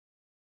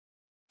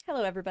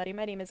Hello everybody,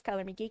 my name is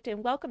Color Me Geeked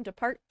and welcome to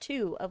part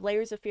 2 of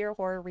Layers of Fear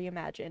Horror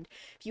Reimagined.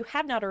 If you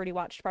have not already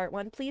watched part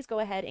 1, please go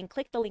ahead and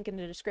click the link in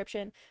the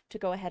description to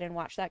go ahead and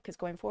watch that because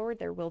going forward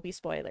there will be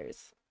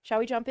spoilers. Shall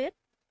we jump in?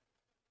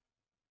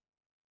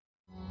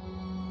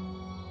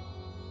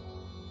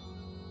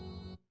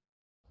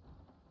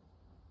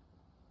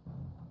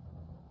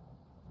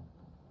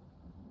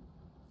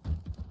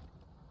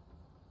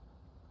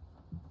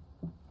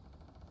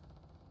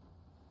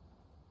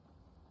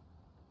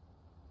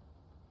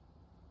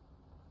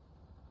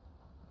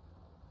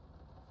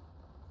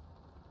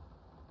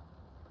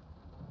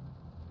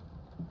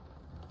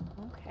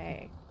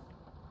 Okay.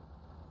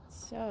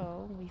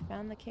 So, we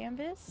found the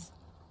canvas.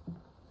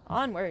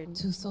 Onward!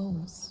 Two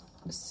souls,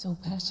 so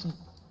passionate,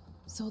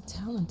 so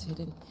talented,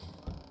 and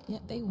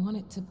yet they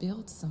wanted to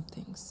build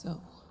something so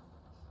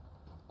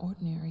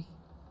ordinary.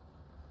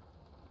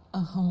 A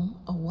home,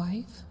 a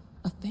wife,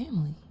 a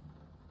family,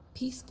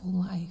 peaceful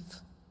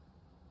life.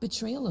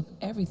 Betrayal of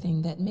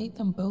everything that made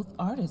them both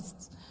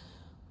artists,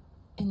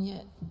 and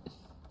yet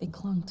they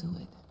clung to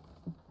it.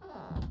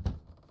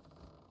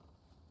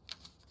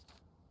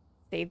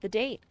 Save the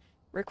date.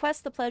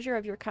 Request the pleasure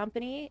of your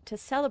company to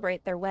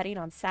celebrate their wedding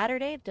on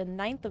Saturday, the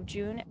 9th of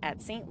June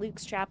at St.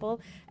 Luke's Chapel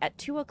at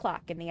 2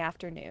 o'clock in the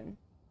afternoon.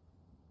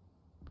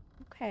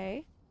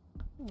 Okay.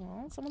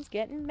 Well, someone's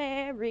getting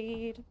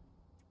married.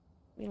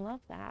 We love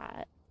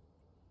that.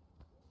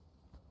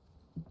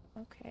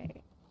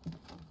 Okay.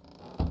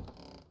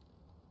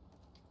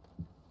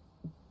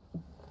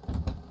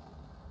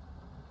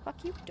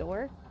 Fuck you,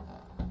 door.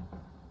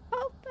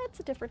 Oh, that's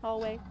a different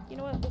hallway. You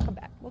know what? We'll come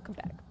back. We'll come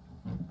back.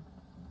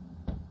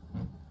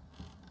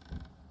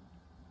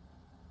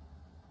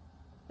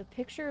 The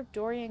Picture of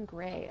Dorian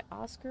Gray,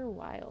 Oscar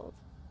Wilde.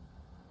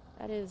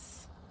 That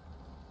is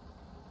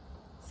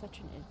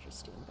such an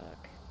interesting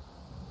book.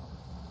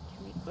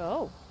 Can we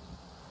go?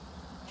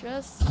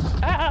 Just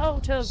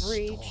out of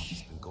reach.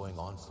 Storm's been going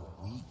on for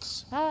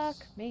weeks. Fuck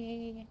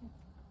me.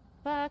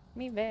 Fuck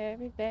me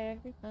very, very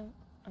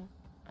much.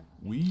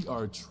 We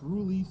are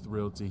truly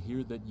thrilled to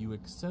hear that you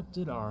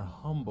accepted our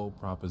humble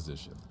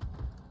proposition.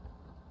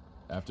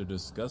 After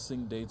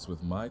discussing dates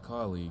with my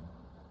colleague,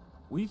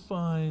 we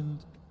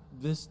find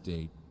this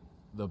date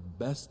the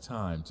best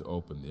time to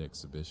open the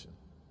exhibition.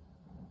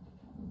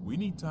 We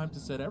need time to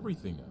set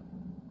everything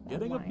up.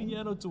 Getting a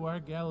piano to our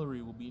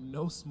gallery will be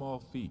no small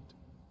feat.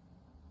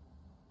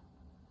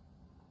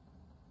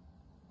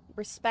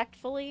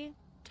 Respectfully,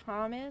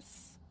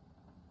 Thomas,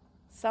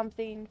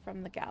 something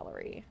from the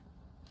gallery.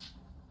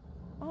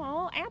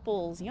 Oh,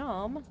 apples,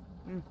 yum.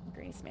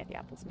 Granny Smith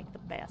apples make the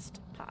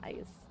best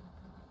pies.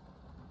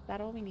 Is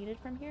that all we needed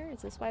from here?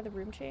 Is this why the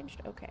room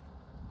changed? Okay.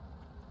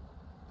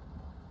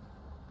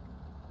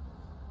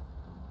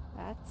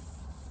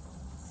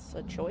 That's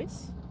a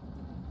choice.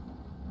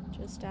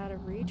 Just out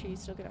of reach. Are you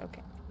still gonna...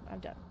 Okay, I'm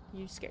done.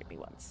 You scared me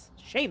once.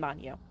 Shame on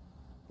you.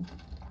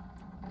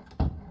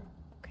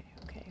 Okay.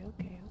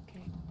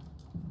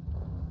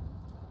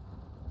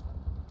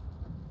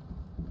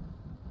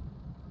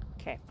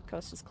 Okay,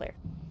 coast is clear.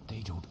 They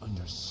don't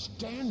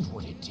understand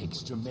what it takes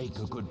to make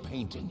a good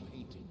painting.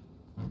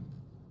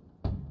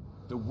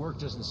 The work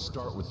doesn't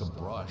start with the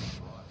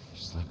brush.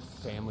 Just like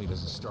family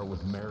doesn't start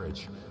with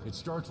marriage. It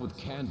starts with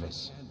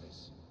canvas.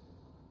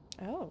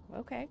 Oh,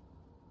 okay.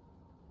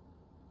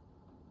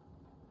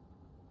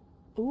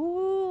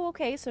 Ooh,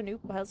 okay, so new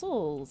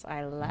puzzles.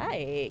 I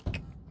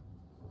like.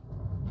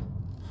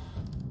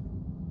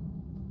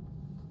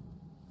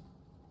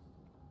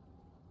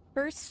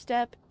 First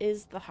step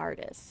is the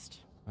hardest.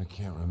 I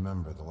can't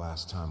remember the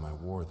last time I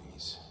wore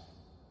these.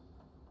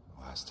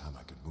 The last time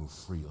I could move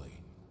freely.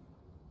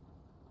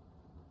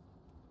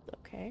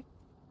 Okay.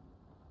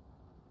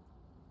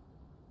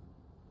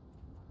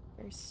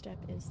 First step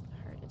is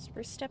the hardest.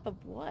 First step of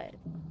what?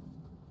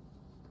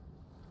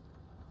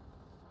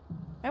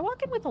 Am I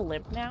walking with a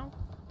limp now?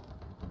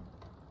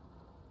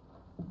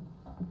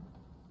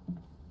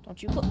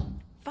 Don't you look.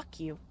 Fuck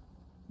you.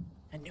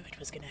 I knew it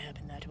was gonna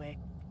happen that way.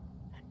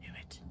 I knew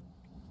it.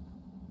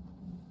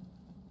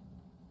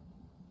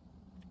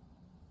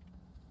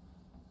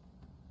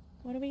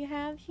 What do we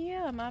have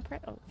here?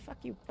 Oh,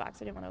 fuck you,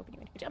 box. I didn't want to open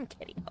you. I'm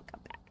kidding. I'll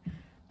come back.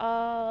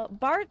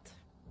 Bart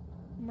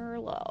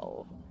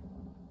Merlot.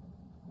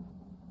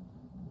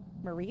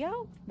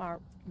 Mario?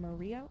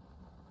 Mario?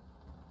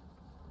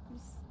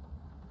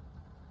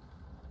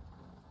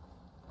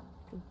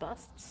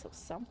 Busts of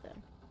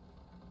something.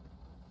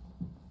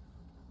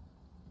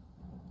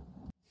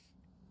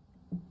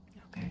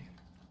 Okay.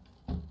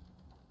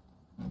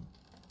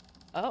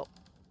 Oh.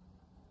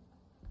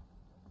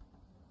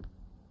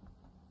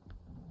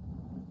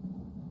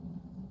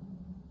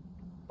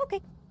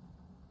 Okay.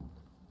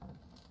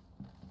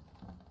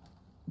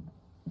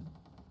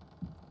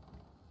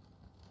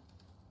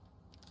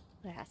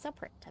 That's a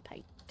pretty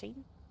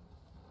painting.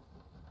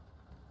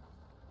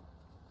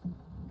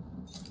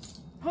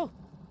 Oh.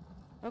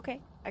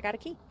 Okay, I got a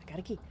key. I got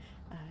a key.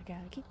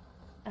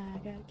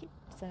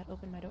 Does that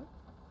open my door?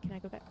 Can I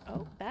go back?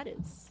 Oh, that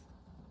is...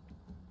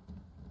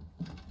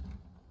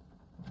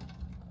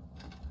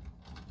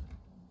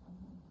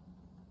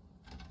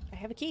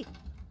 have a key.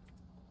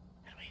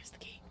 How do I use the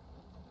key?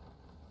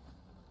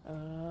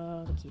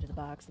 Oh, the key to the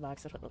box. The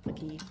box, the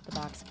key. The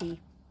box key.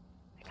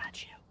 I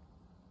got you.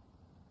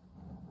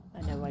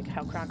 I know, like,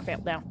 how Kronk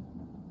failed now.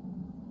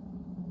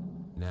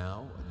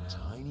 Now, a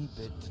tiny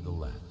bit to the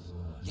left.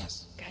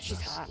 Yes. God, she's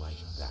just hot. like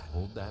that.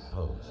 Hold that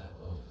pose.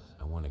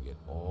 I want to get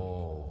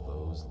all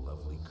those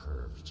lovely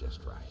curves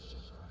just right.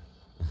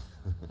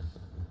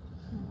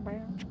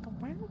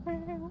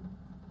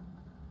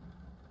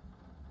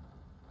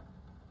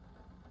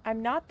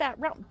 I'm not that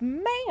round.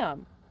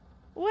 Ma'am!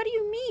 What do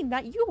you mean?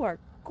 That you are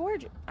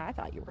gorgeous. I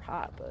thought you were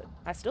hot, but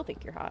I still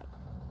think you're hot.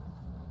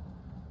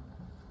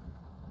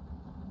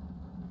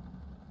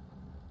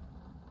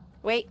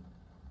 Wait.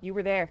 You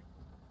were there.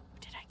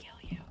 Did I kill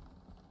you?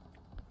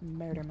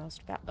 Murder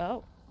most foul.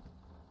 Oh.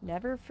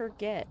 Never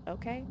forget,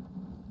 okay?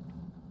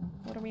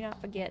 What are we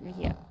not forgetting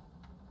here?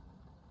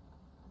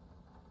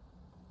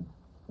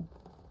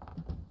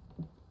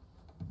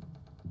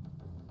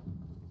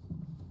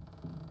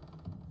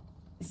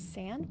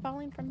 Sand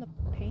falling from the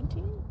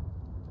painting?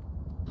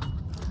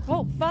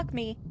 Oh, fuck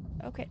me.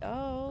 Okay.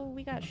 Oh,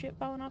 we got shit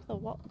falling off the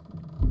wall.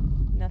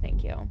 No,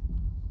 thank you.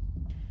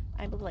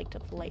 I would like to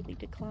politely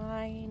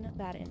decline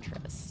that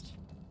interest.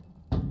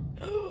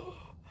 Oh,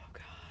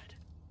 God.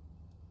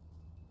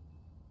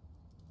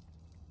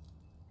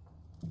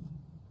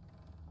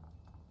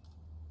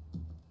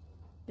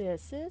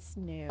 This is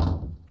new.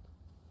 Oh,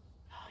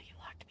 you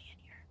locked me in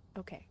here.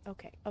 Okay,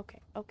 okay, okay,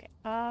 okay.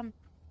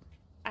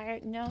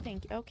 No,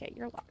 thank you. Okay,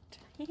 you're locked.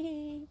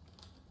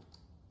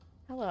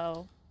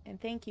 Hello,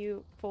 and thank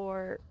you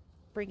for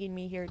bringing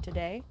me here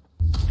today.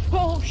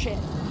 Oh, shit.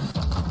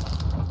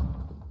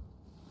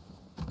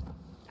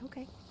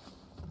 Okay.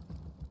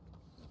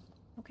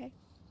 Okay.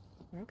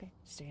 We're okay.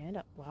 Stand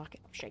up, lock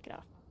it, shake it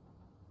off.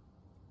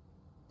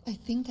 I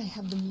think I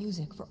have the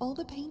music for all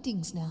the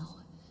paintings now.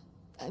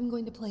 I'm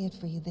going to play it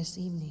for you this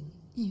evening.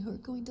 You're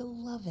going to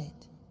love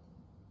it.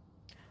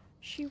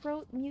 She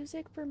wrote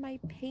music for my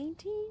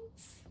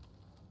paintings?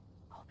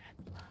 Oh,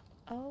 that's love.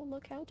 Oh,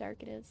 look how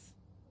dark it is.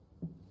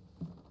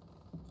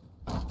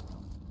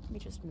 Let me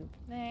just move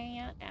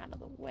that out of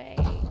the way.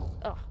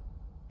 Oh,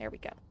 there we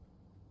go.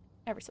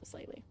 Ever so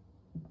slightly.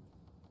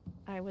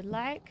 I would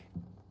like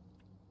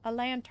a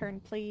lantern,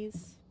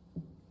 please.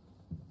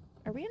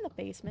 Are we in the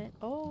basement?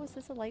 Oh, is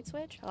this a light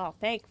switch? Oh,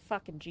 thank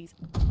fucking Jesus.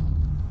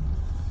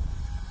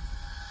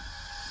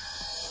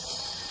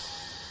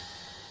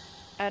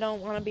 I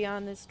don't want to be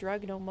on this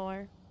drug no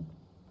more.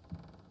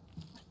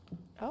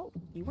 Oh,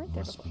 you weren't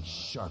there before. Must be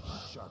sharper.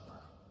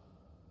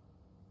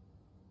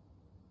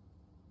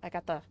 I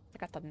got the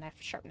knife,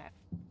 sharp knife.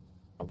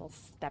 A little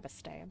stab.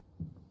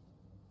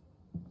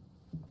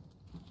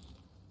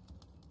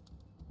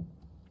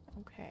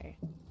 Okay.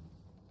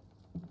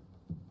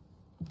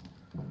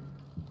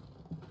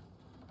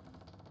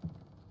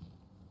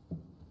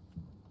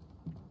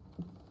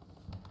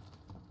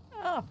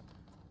 Oh,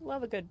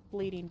 love a good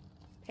bleeding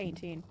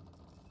painting.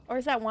 Or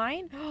is that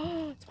wine?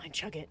 Oh, it's wine.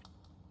 Chug it.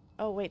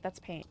 Oh, wait, that's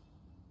paint.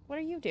 What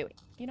are you doing?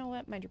 You know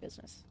what? Mind your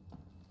business.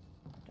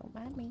 Don't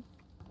mind me.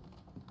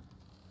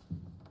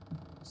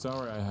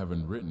 Sorry I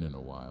haven't written in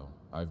a while.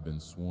 I've been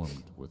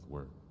swarmed with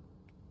work.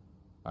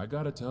 I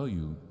gotta tell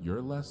you,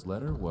 your last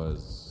letter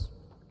was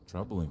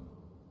troubling,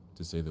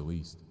 to say the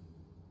least.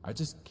 I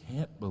just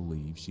can't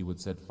believe she would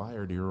set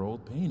fire to your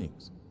old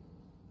paintings.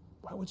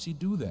 Why would she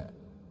do that?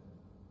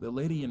 The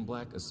lady in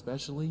black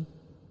especially?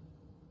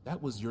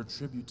 That was your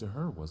tribute to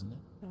her, wasn't it?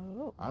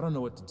 Oh. I don't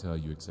know what to tell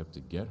you except to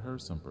get her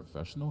some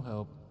professional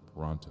help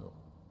pronto.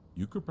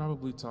 You could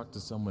probably talk to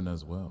someone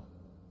as well.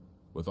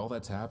 With all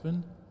that's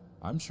happened,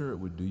 I'm sure it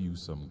would do you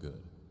some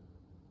good.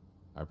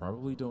 I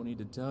probably don't need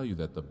to tell you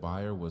that the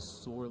buyer was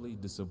sorely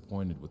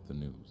disappointed with the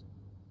news.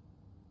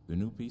 The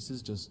new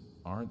pieces just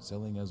aren't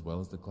selling as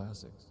well as the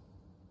classics.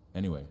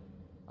 Anyway,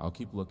 I'll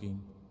keep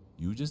looking.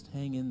 You just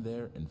hang in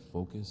there and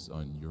focus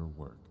on your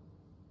work.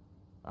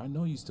 I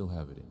know you still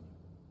have it in you.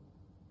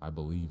 I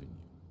believe in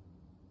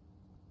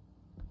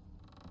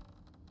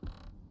you.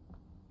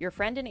 Your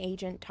friend and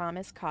agent,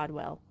 Thomas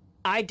Codwell.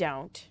 I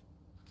don't.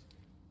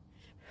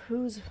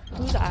 Who's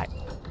I?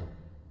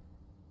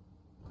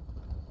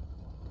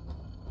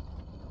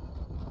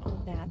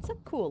 Oh, that's a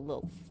cool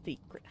little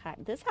secret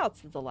hide. This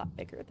house is a lot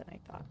bigger than I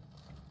thought.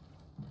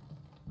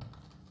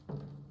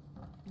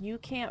 You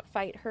can't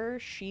fight her.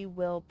 She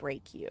will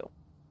break you.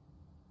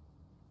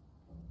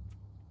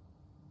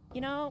 You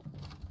know,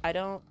 I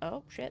don't...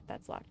 Oh, shit,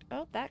 that's locked.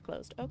 Oh, that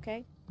closed.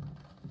 Okay.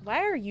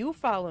 Why are you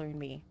following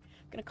me?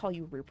 I'm gonna call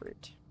you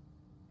Rupert.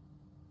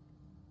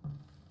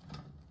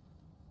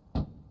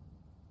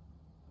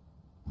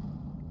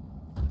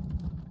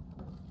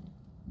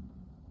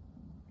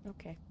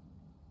 Okay.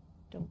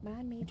 Don't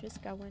mind me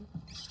just going.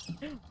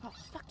 Oh,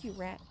 fuck you,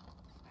 rat.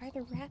 Why are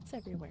there rats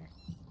everywhere?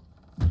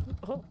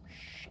 Oh,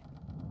 shit.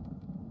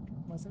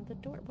 Wasn't the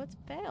door. What's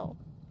bell?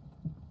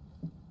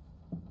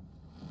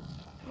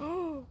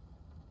 Oh.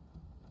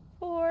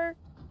 4.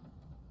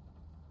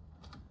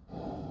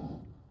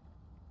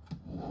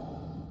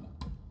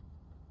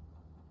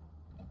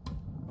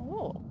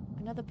 Oh,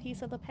 another the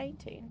piece of the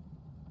painting.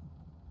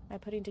 Am I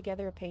putting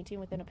together a painting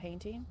within a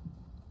painting?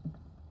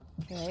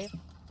 Okay.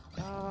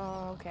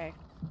 Oh, okay.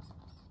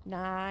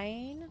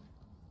 9.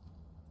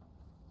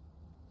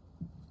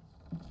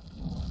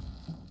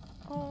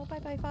 Oh,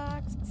 bye-bye,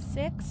 Fox.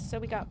 6. So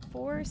we got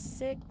 4,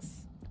 6.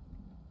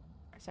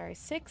 Sorry,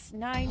 6,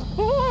 9,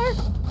 4.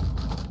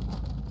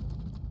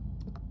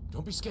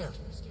 Don't be scared.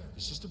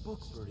 It's just a book,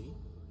 Birdie.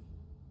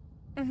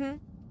 Mm-hmm.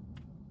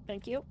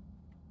 Thank you.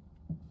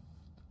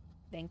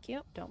 Thank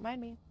you. Don't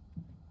mind me.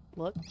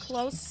 Look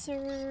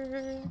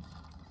closer.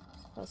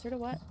 Closer to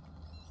what?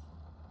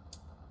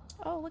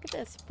 Oh, look at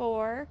this.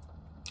 4,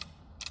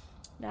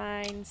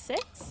 9,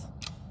 6?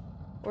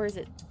 Or is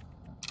it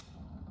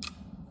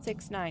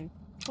 6, 9,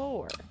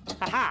 4?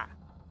 Haha!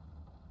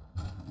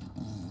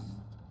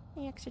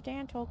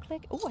 Accidental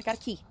click. Oh, I got a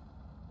key.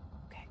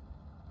 Okay.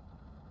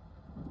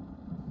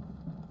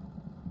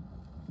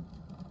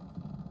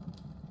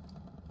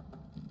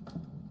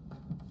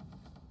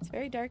 It's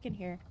very dark in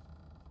here.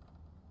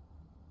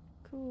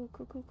 Cool,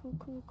 cool, cool, cool,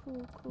 cool,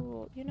 cool,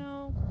 cool. You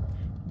know,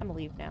 I'm gonna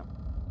leave now.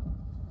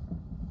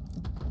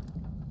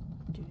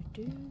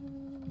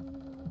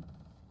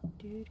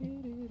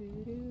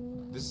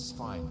 This is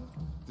fine.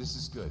 This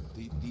is good.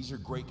 These are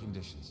great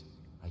conditions.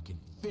 I can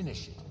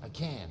finish it. I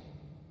can.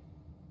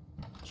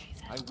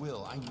 Jesus. I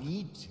will. I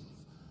need to.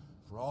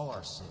 For all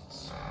our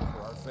sakes.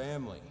 For our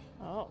family.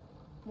 Oh,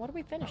 what are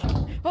we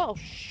finishing? Oh,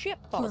 shit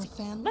balls. For a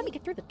family? Let me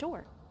get through the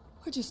door.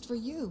 Or just for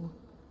you?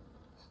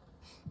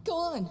 Go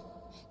on.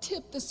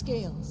 Tip the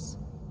scales.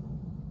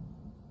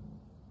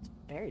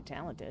 Very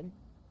talented.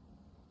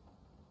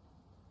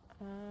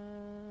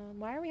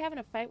 Why are we having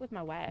a fight with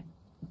my wife?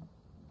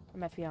 Or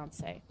my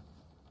fiance?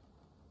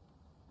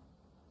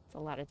 It's a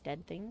lot of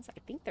dead things. I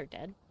think they're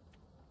dead.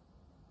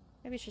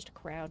 Maybe it's just a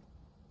crowd.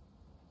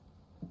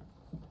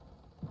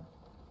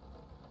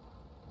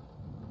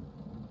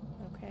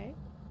 Okay.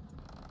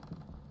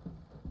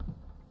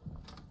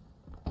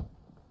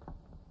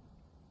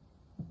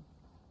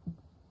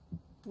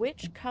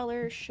 Which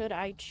color should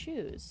I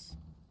choose?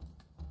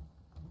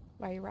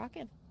 Why are you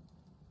rocking?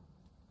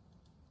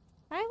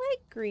 I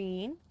like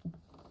green.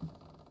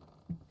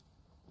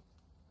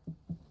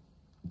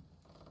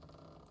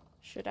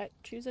 Should I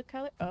choose a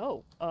color?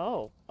 Oh,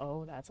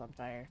 that's on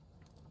fire.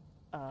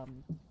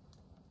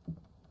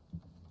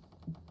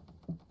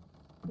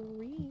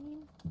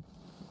 Green.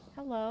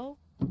 Hello.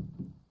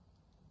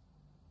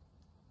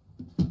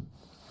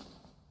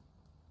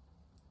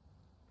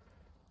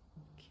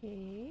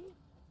 Okay.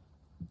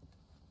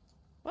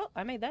 Well,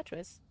 I made that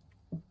choice.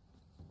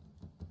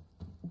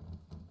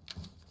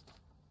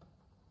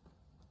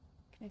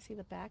 Can I see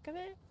the back of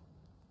it?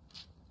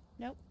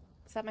 Nope.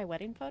 Is that my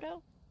wedding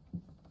photo?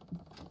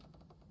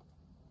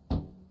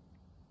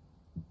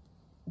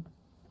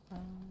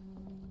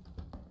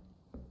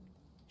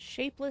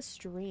 Shapeless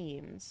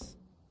dreams.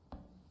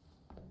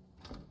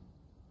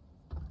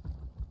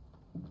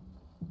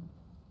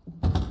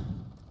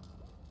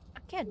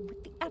 Again,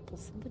 with the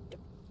apples in the door.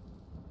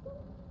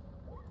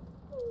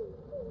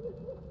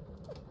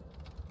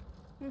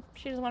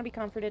 She doesn't want to be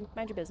comforted.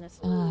 Mind your business.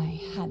 I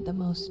had the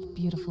most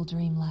beautiful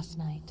dream last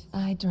night.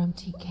 I dreamt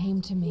he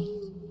came to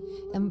me,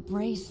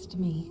 embraced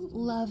me,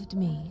 loved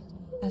me,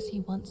 as he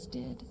once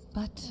did.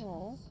 But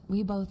Aww.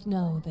 we both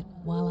know that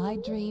while I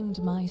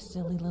dreamed my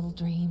silly little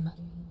dream,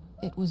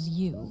 it was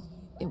you.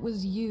 It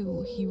was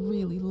you he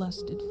really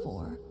lusted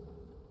for.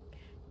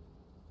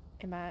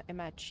 Am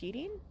I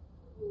cheating?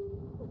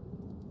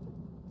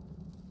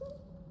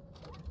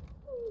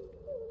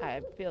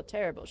 I feel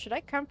terrible. Should I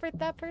comfort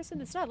that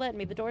person? It's not letting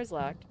me. The door's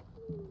locked.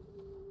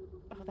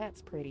 Oh,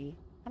 that's pretty.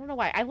 I don't know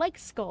why. I like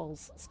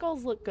skulls.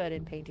 Skulls look good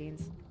in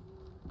paintings.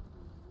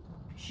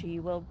 She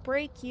will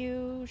break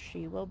you.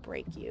 She will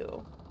break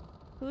you.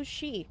 Who's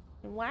she?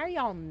 And why are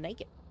y'all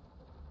naked?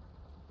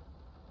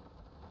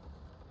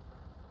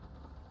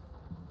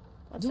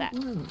 What's that?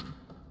 Don't worry.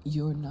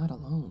 You're not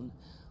alone.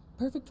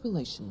 Perfect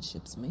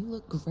relationships may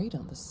look great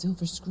on the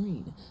silver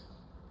screen,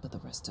 but the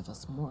rest of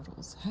us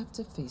mortals have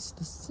to face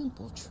the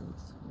simple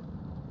truth.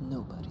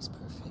 Nobody's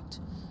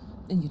perfect.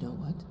 And you know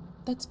what?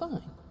 That's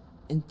fine.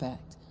 In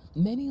fact,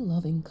 many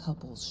loving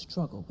couples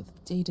struggle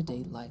with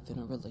day-to-day life in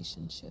a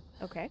relationship.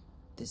 Okay.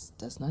 This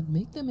does not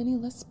make them any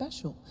less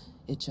special.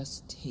 It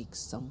just takes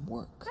some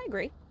work. I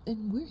agree.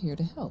 And we're here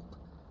to help.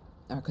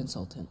 Our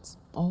consultants,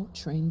 all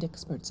trained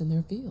experts in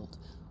their field,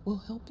 will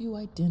help you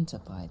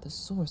identify the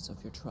source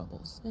of your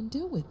troubles and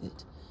deal with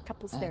it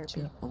Couples at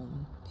therapy. your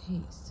own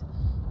pace.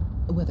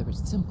 Whether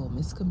it's simple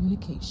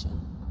miscommunication,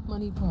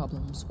 money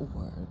problems,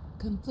 or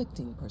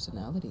conflicting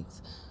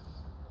personalities,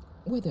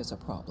 where there's a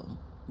problem,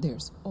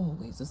 there's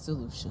always a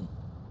solution.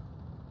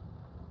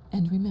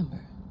 And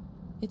remember,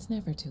 it's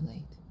never too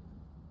late.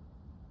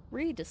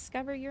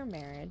 Rediscover your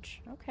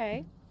marriage.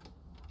 Okay.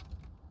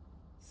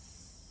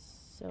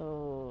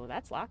 So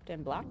that's locked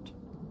and blocked.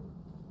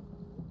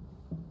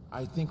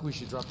 I think we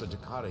should drop the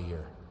toccata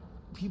here.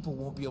 People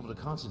won't be able to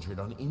concentrate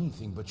on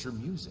anything but your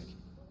music.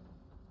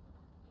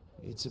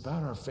 It's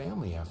about our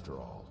family, after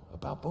all.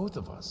 About both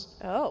of us.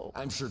 Oh.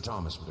 I'm sure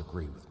Thomas would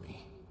agree with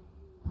me.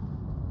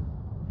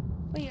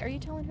 Wait, are you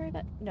telling her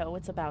that? No,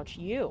 it's about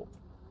you.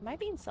 Am I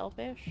being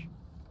selfish?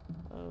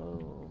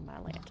 Oh, my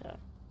Lanta.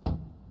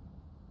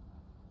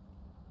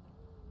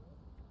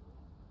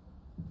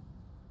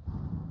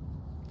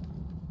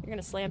 You're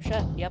gonna slam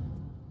shut. Yep.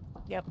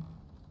 Yep.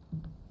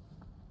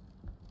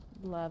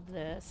 Love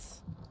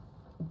this.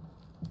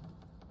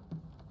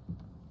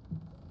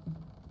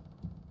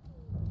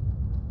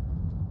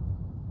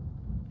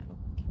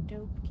 Okie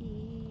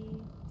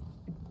dokie.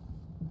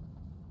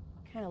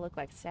 Kind of look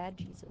like sad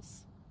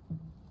Jesus.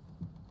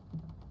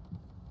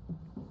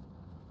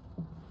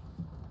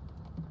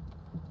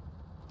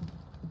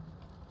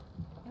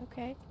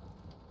 Okay.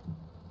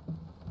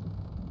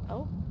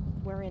 Oh,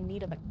 we're in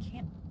need of a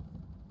camp.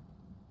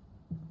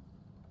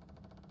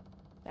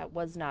 That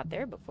was not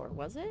there before,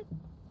 was it?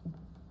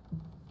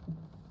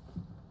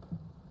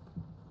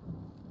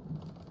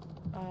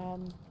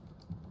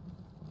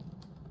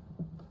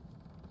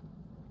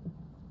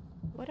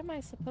 What am I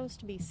supposed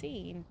to be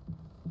seeing?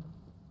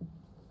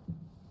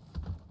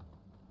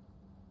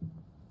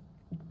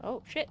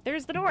 Oh, shit,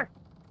 there's the door!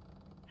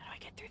 How do I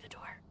get through the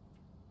door?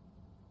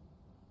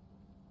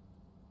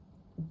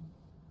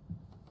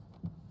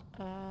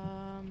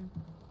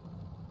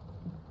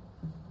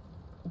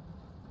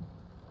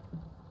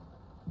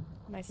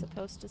 Am I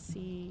supposed to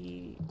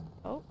see...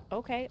 Oh,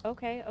 okay,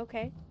 okay,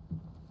 okay.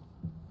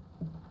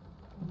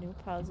 New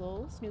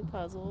puzzles, new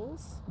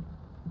puzzles.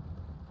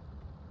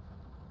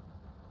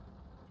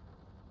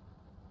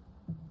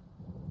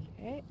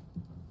 Okay.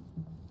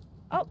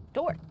 Oh,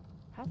 door!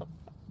 How the...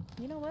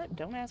 You know what?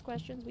 Don't ask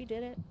questions. We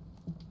did it.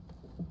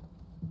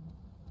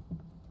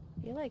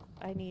 I feel like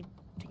I need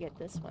to get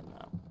this one,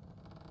 though.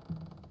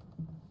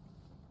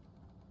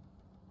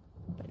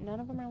 But none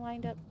of them are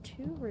lined up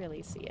to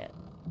really see it.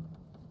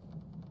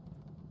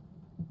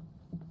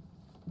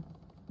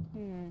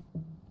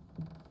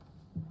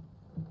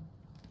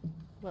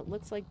 What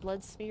looks like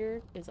blood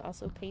smear is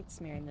also paint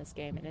smear in this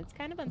game, and it's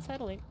kind of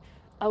unsettling.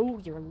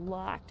 Oh, you're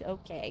locked.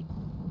 Okay.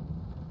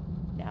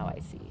 Now I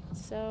see.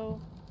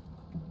 So...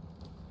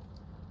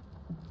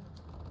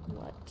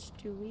 what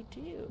do we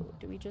do?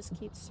 Do we just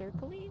keep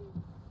circling?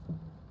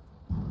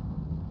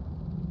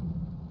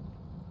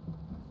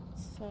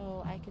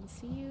 So I can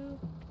see you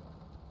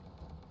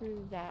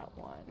through that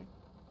one.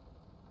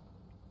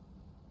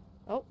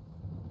 Oh,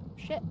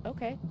 shit,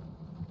 okay.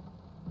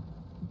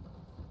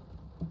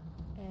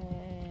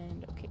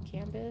 And, okay,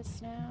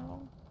 canvas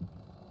now.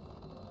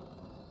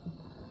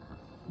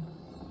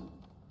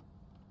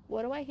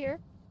 What do I hear?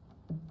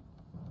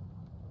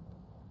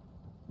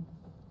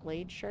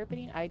 Blade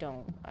sharpening? I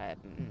don't.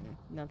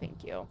 No,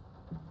 thank you.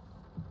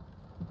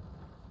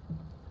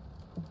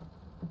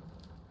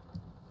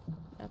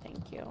 No,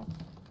 thank you.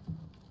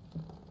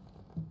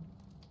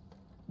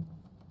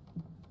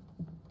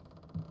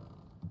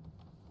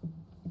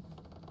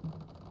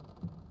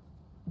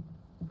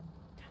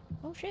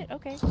 Oh shit,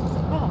 okay.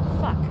 Oh,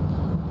 fuck.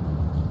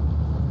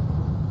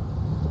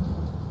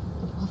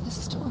 Will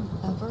this storm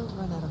ever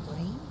run out of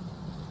rain?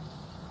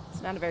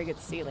 It's not a very good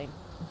ceiling.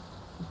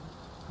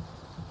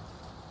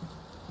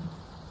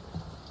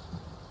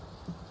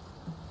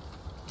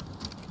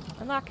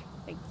 Unlock.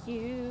 Thank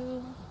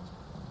you.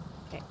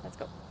 Okay, let's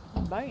go.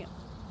 Bam.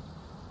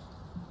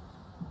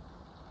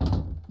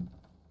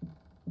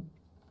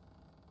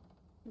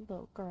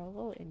 Little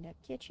girl in the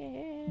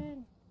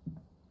kitchen.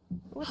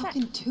 What's How that?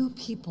 can two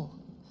people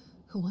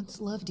who once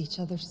loved each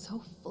other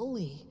so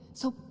fully,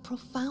 so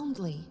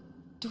profoundly,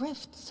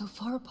 drift so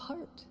far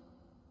apart?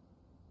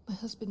 My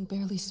husband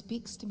barely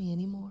speaks to me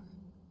anymore.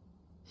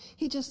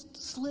 He just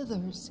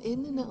slithers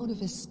in and out of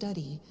his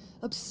study,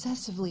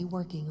 obsessively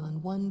working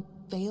on one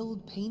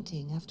failed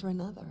painting after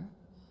another.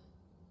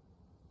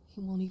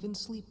 He won't even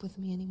sleep with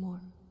me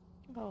anymore.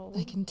 Oh.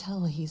 I can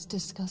tell he's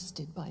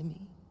disgusted by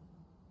me.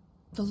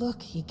 The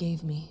look he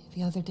gave me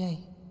the other day.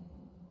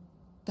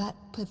 That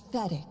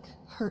pathetic,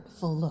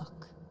 hurtful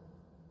look.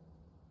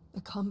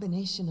 A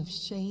combination of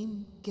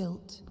shame,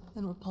 guilt,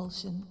 and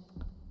repulsion.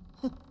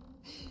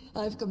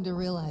 I've come to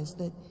realize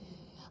that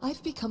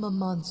I've become a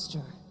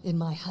monster in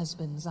my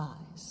husband's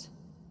eyes.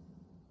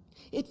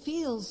 It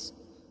feels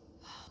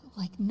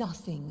like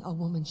nothing a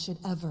woman should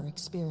ever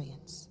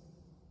experience.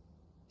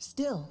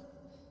 Still,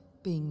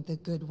 being the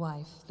good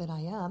wife that I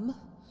am,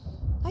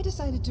 I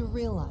decided to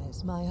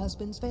realize my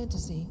husband's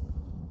fantasy.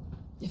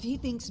 If he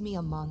thinks me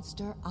a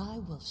monster, I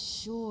will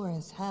sure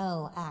as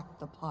hell act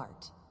the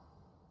part.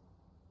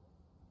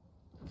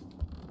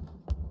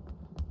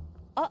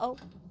 Uh-oh.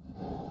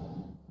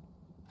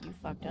 You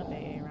fucked up,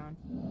 Aaron.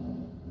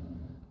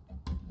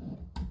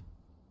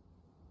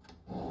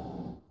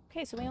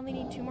 Okay, so we only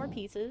need 2 more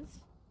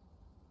pieces.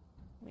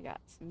 We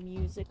got some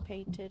music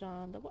painted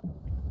on the wall.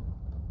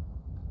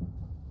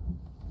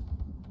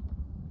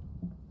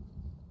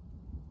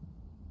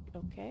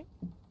 Okay.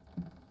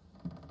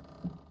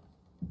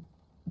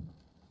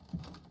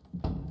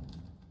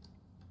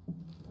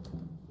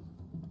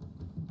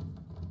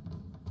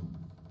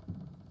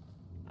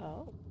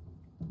 Oh.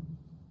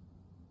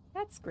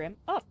 That's grim.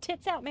 Oh,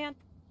 tits out, man.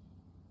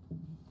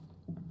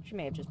 She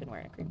may have just been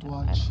wearing a cream top.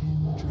 Watch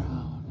him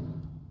drown.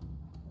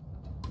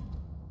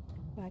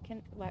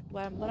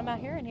 What am I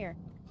hearing here?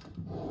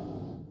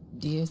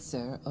 Dear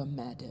sir or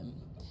madam,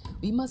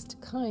 we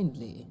must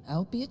kindly,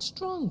 albeit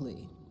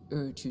strongly,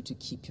 urge you to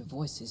keep your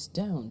voices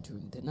down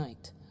during the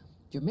night.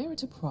 Your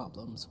marital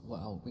problems,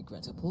 while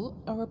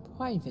regrettable, are a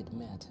private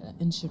matter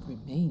and should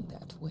remain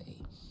that way.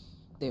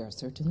 They are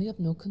certainly of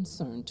no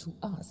concern to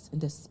us,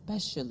 and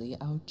especially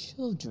our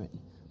children.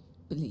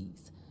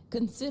 Please,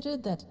 consider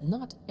that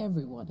not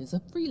everyone is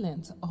a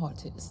freelance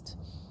artist.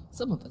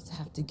 Some of us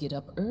have to get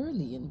up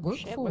early and work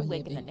Shit, for we're a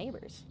waking the living.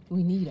 neighbors.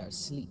 We need our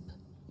sleep.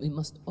 We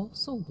must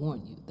also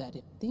warn you that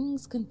if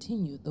things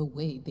continue the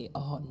way they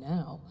are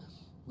now,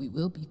 we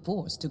will be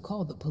forced to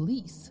call the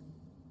police.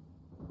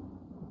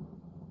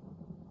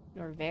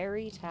 Your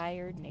very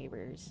tired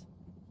neighbors.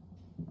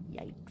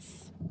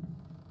 Yikes.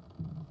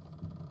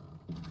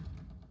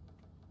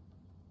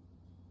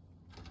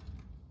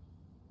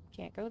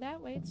 Can't go that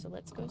way, so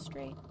let's go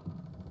straight.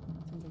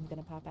 Something's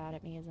gonna pop out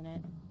at me, isn't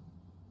it?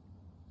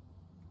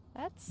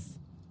 That's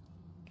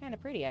kind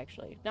of pretty,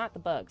 actually. Not the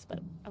bugs, but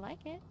I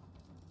like it.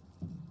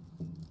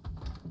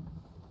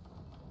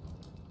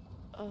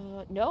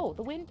 No,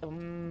 the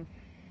window.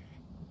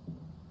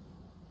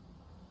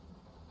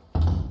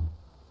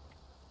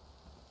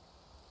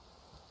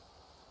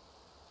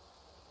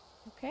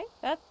 Okay,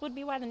 that would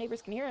be why the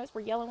neighbors can hear us.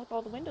 We're yelling with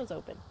all the windows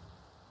open.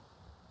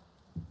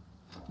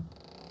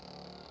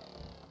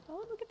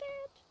 Oh, look at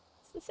that.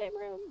 It's the same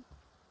room.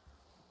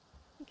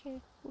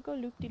 Okay, we'll go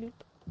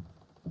loop-de-loop.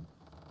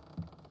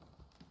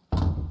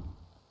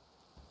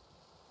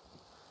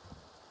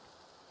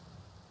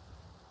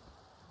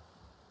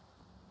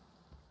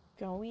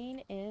 Going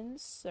in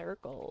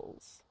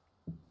circles.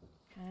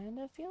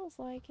 Kinda feels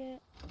like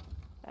it.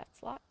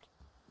 That's locked.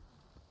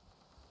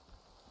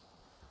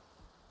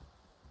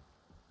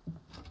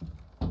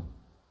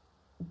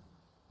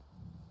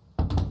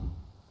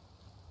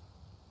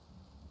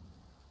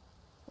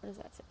 What does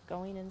that say?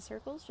 Going in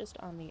circles just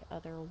on the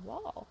other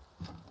wall.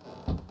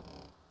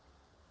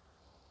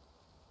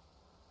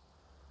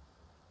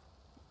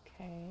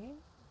 Okay.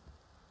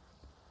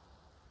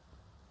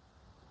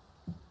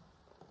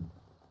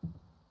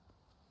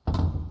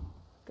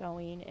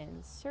 Going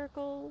in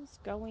circles,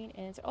 going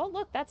in... Oh,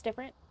 look, that's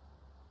different.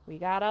 We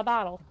got a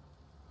bottle.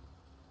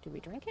 Do we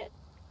drink it?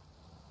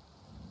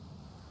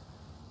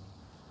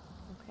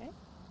 Okay.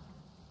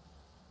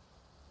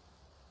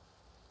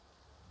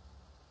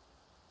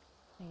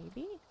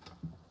 Maybe.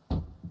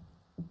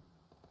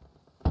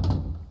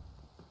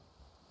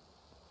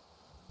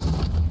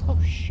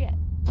 Oh, shit.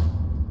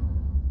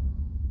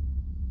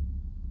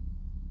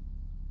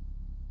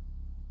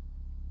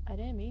 I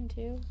didn't mean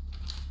to.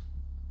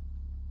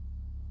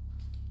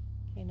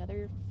 Okay,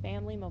 another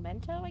family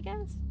memento, I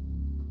guess?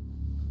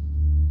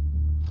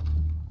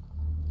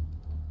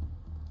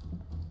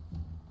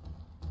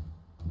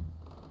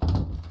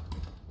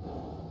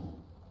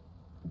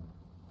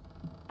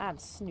 I'm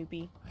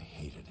Snoopy. I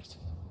hated it.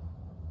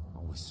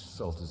 Always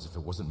felt as if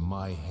it wasn't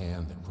my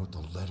hand that wrote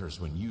the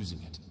letters when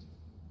using it.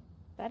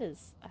 That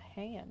is a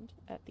hand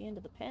at the end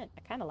of the pen.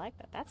 I kind of like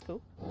that. That's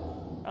cool.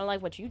 I don't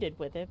like what you did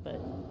with it,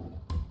 but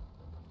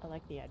I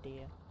like the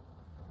idea.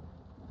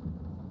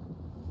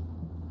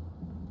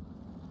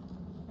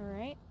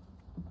 Alright.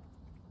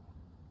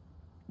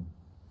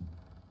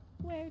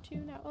 Where to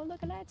now? Oh,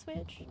 look, a light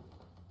switch.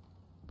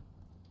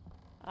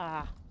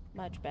 Ah,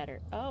 much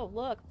better. Oh,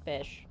 look,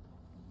 fish.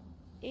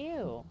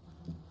 Ew.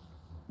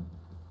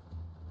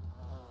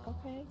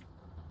 Okay.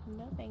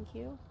 No, thank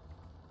you.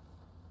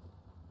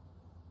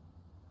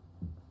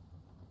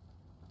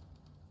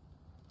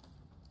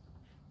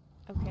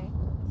 Okay.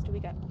 What do we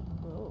got?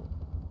 Whoa.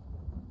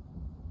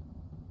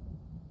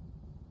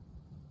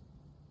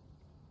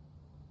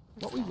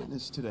 What we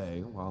witnessed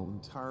today, while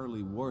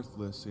entirely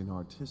worthless in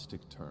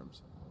artistic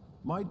terms,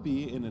 might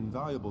be an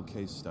invaluable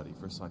case study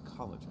for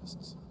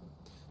psychologists.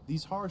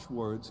 These harsh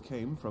words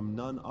came from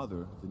none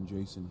other than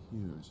Jason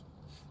Hughes.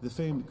 The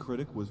famed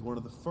critic was one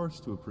of the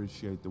first to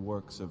appreciate the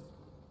works of,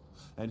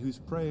 and whose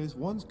praise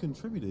once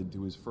contributed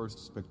to his first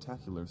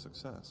spectacular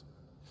success.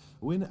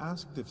 When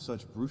asked if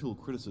such brutal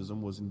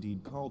criticism was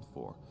indeed called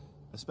for,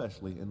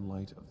 especially in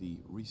light of the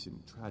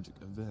recent tragic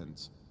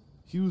events,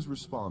 Hughes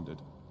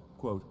responded,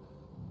 quote,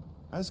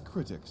 "As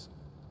critics,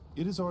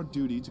 it is our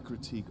duty to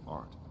critique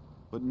art,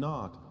 but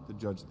not to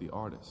judge the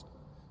artist.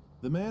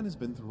 The man has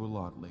been through a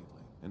lot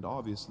lately, and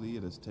obviously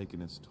it has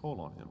taken its toll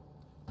on him.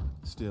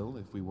 Still,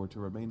 if we were to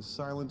remain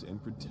silent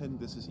and pretend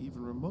this is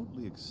even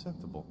remotely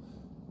acceptable,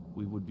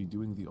 we would be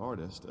doing the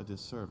artist a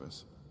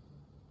disservice."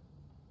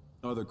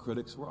 Other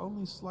critics were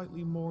only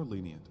slightly more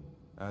lenient,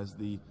 as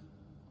the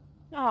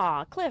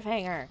Aw,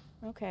 cliffhanger.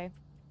 Okay.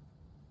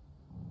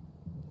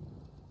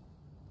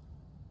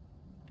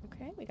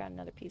 Okay, we got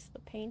another piece of the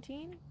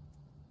painting.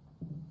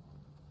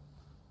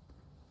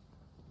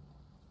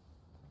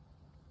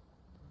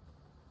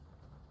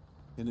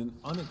 in an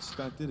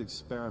unexpected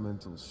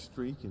experimental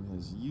streak in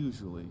his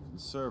usually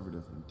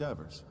conservative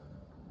endeavors,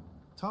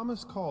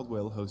 Thomas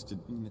Caldwell hosted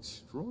an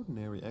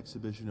extraordinary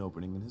exhibition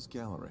opening in his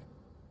gallery.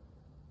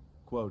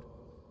 Quote,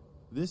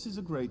 "This is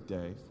a great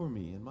day for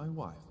me and my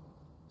wife.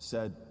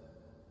 said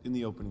in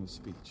the opening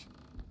speech.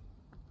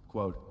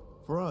 Quote,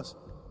 "For us,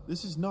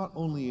 this is not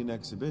only an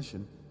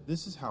exhibition,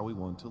 this is how we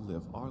want to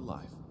live our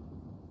life.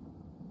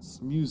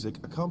 Music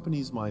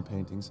accompanies my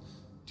paintings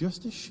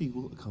just as she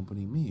will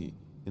accompany me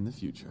in the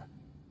future."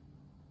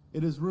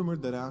 It is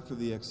rumored that after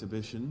the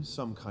exhibition,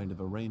 some kind of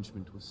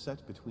arrangement was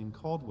set between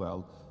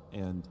Caldwell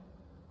and...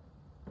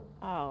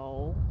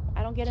 Oh,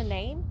 I don't get a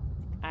name?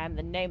 I'm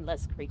the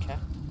nameless creature.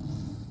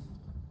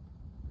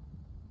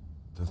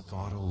 The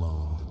thought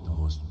alone that the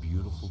most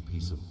beautiful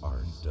piece of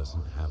art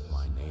doesn't have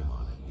my name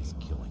on it is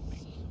killing me.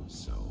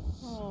 So,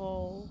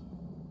 Oh.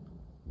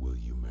 will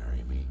you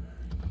marry me?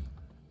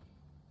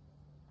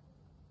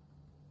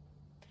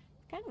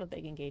 Kind of a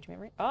big engagement,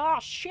 right? Oh,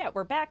 shit,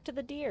 we're back to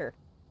the deer.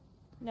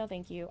 No,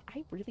 thank you.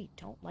 I really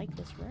don't like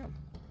this room.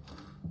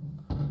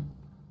 I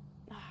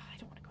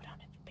don't want to go down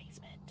into the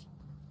basement.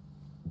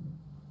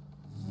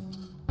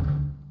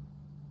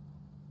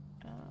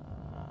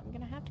 I'm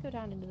gonna have to go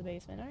down into the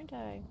basement, aren't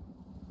I?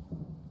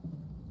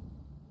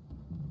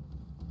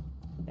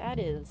 That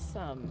is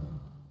some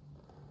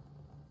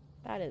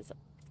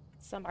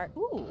art.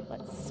 Ooh,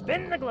 let's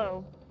spin the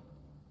globe.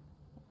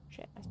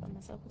 Shit, I spun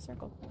myself in a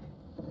circle.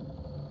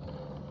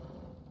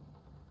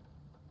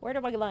 Where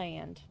do I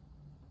land?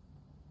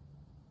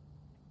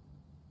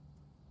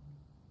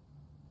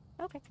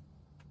 Okay.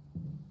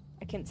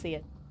 I can't see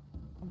it.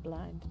 I'm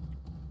blind.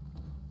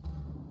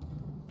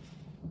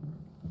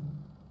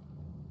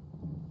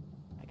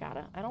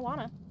 I don't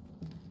wanna.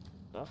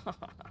 I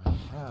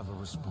have a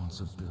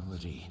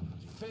responsibility.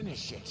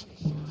 Finish it.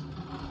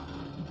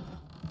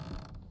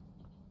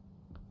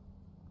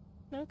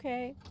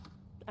 Okay.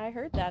 I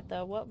heard that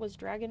though. What was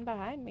dragging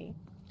behind me?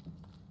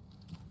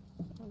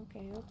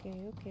 Okay.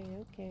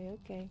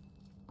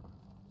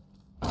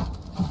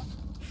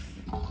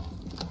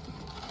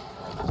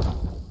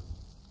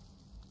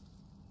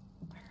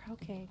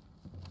 Okay.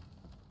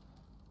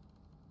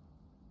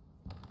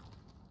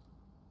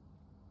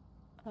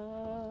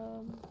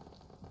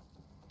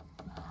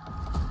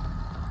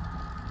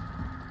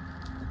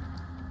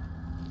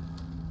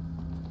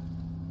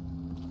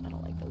 I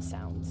don't like those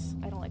sounds.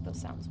 I don't like those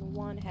sounds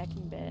one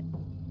hecking bit.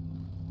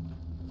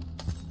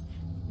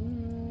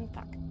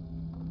 Fuck.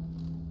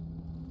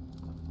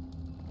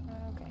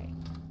 Okay.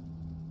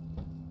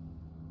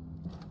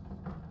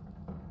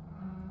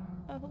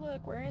 Oh,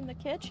 look, we're in the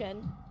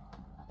kitchen.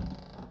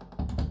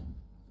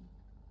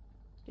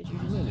 Did you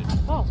just... Linen.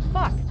 Oh,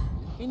 fuck!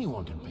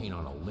 Anyone can paint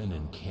on a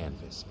linen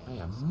canvas. I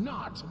am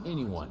not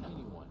anyone.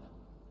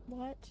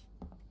 What?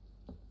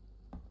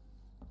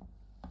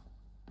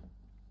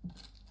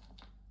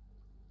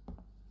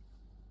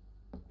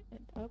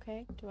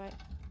 Okay, do I...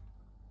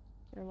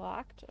 You're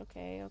locked?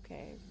 Okay.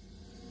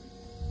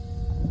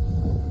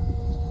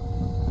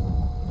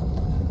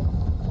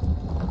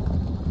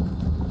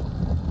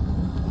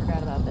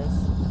 Forgot about this.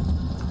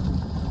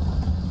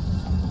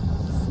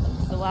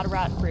 It's a lot of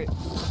rotten fruit.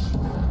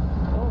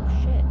 Oh,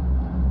 shit.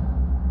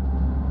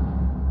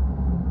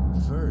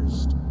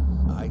 First,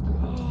 I'd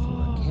looked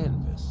for a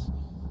canvas.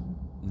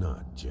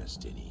 Not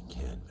just any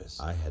canvas.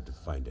 I had to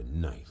find a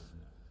knife.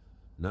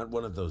 Not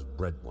one of those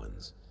bread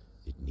ones.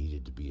 It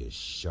needed to be as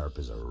sharp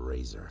as a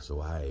razor. So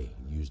I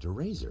used a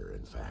razor,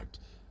 in fact,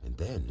 and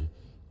then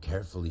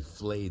carefully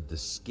flayed the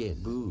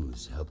skin.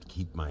 Booze helped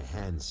keep my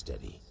hand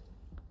steady.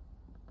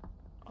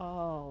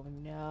 Oh,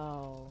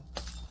 no.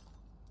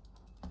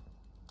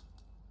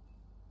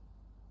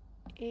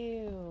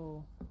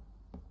 Ew.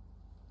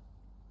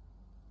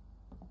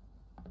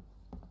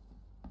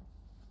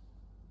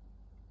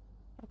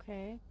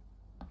 Okay.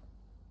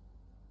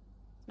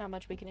 Not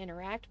much we can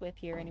interact with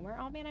here anymore.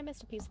 Oh man, I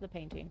missed a piece of the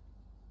painting.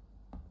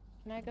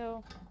 Can I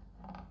go?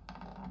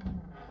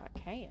 I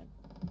can.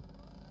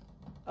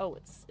 Oh,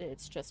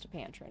 it's just a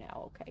pantry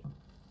now.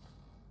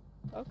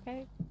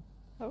 Okay.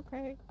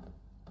 Okay.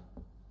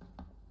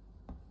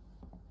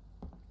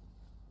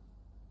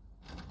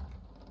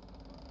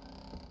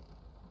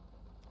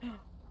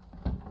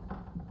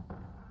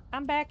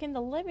 I'm back in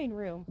the living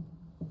room.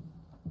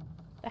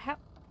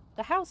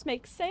 The house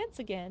makes sense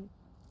again.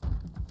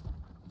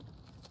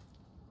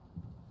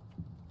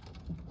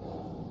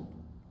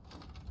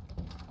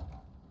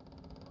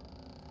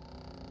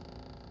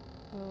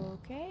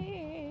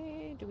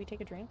 Okay. Do we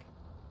take a drink?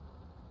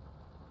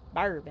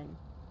 Bourbon.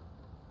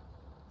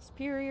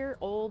 Superior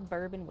old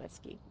bourbon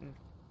whiskey.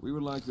 We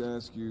would like to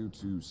ask you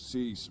to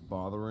cease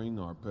bothering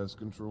our pest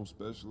control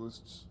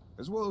specialists,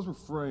 as well as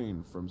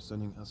refrain from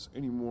sending us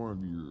any more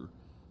of your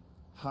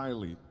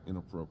highly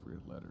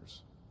inappropriate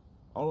letters.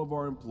 All of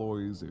our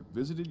employees that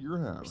visited your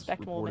house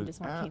Respectable woman reported does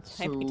not need time to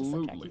such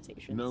absolutely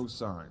accusations. no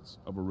signs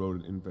of a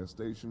rodent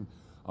infestation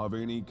of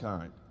any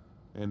kind,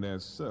 and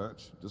as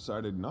such,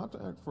 decided not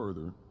to act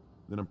further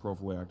than a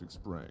prophylactic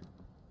spraying.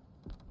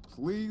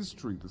 Please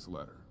treat this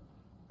letter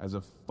as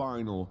a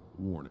final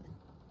warning,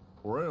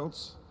 or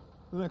else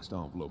the next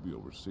envelope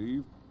you'll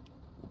receive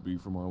will be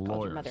from our Called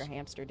lawyers. your mother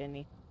hamster, didn't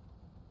he?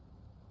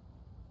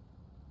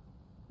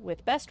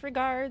 With best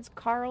regards,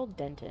 Carl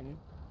Denton.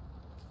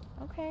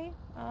 Okay,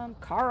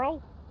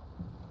 Carl.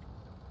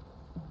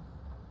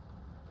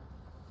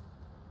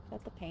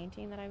 that the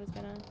painting that I was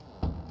gonna...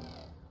 Oh,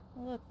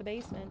 look, the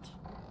basement.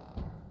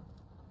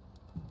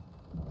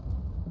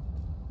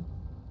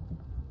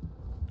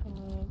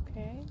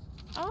 Okay.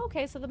 Oh,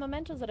 okay, so the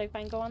mementos that I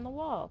find go on the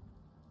wall.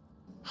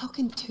 How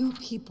can two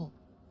people?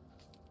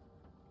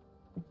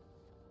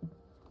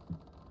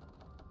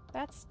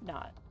 That's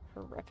not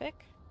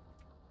horrific.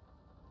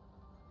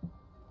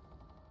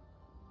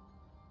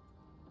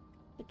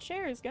 The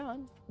chair is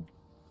gone.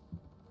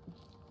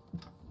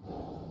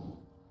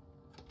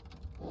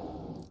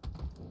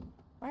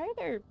 Why are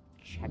there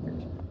checkered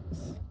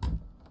books?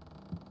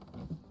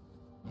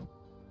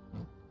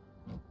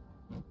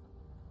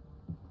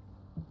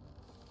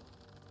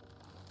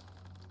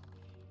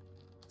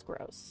 It's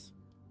gross.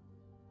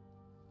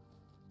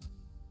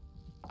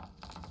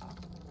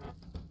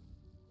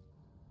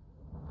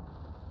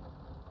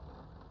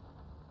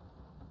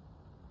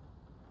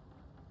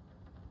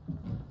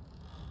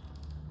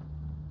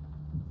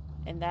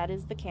 And that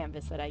is the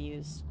canvas that I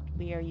used.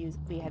 We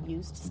have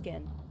used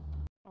skin.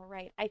 All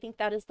right, I think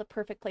that is the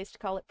perfect place to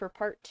call it for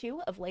part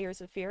 2 of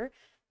Layers of Fear,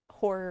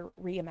 Horror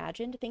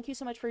Reimagined. Thank you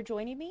so much for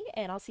joining me,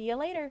 and I'll see you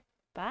later.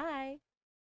 Bye.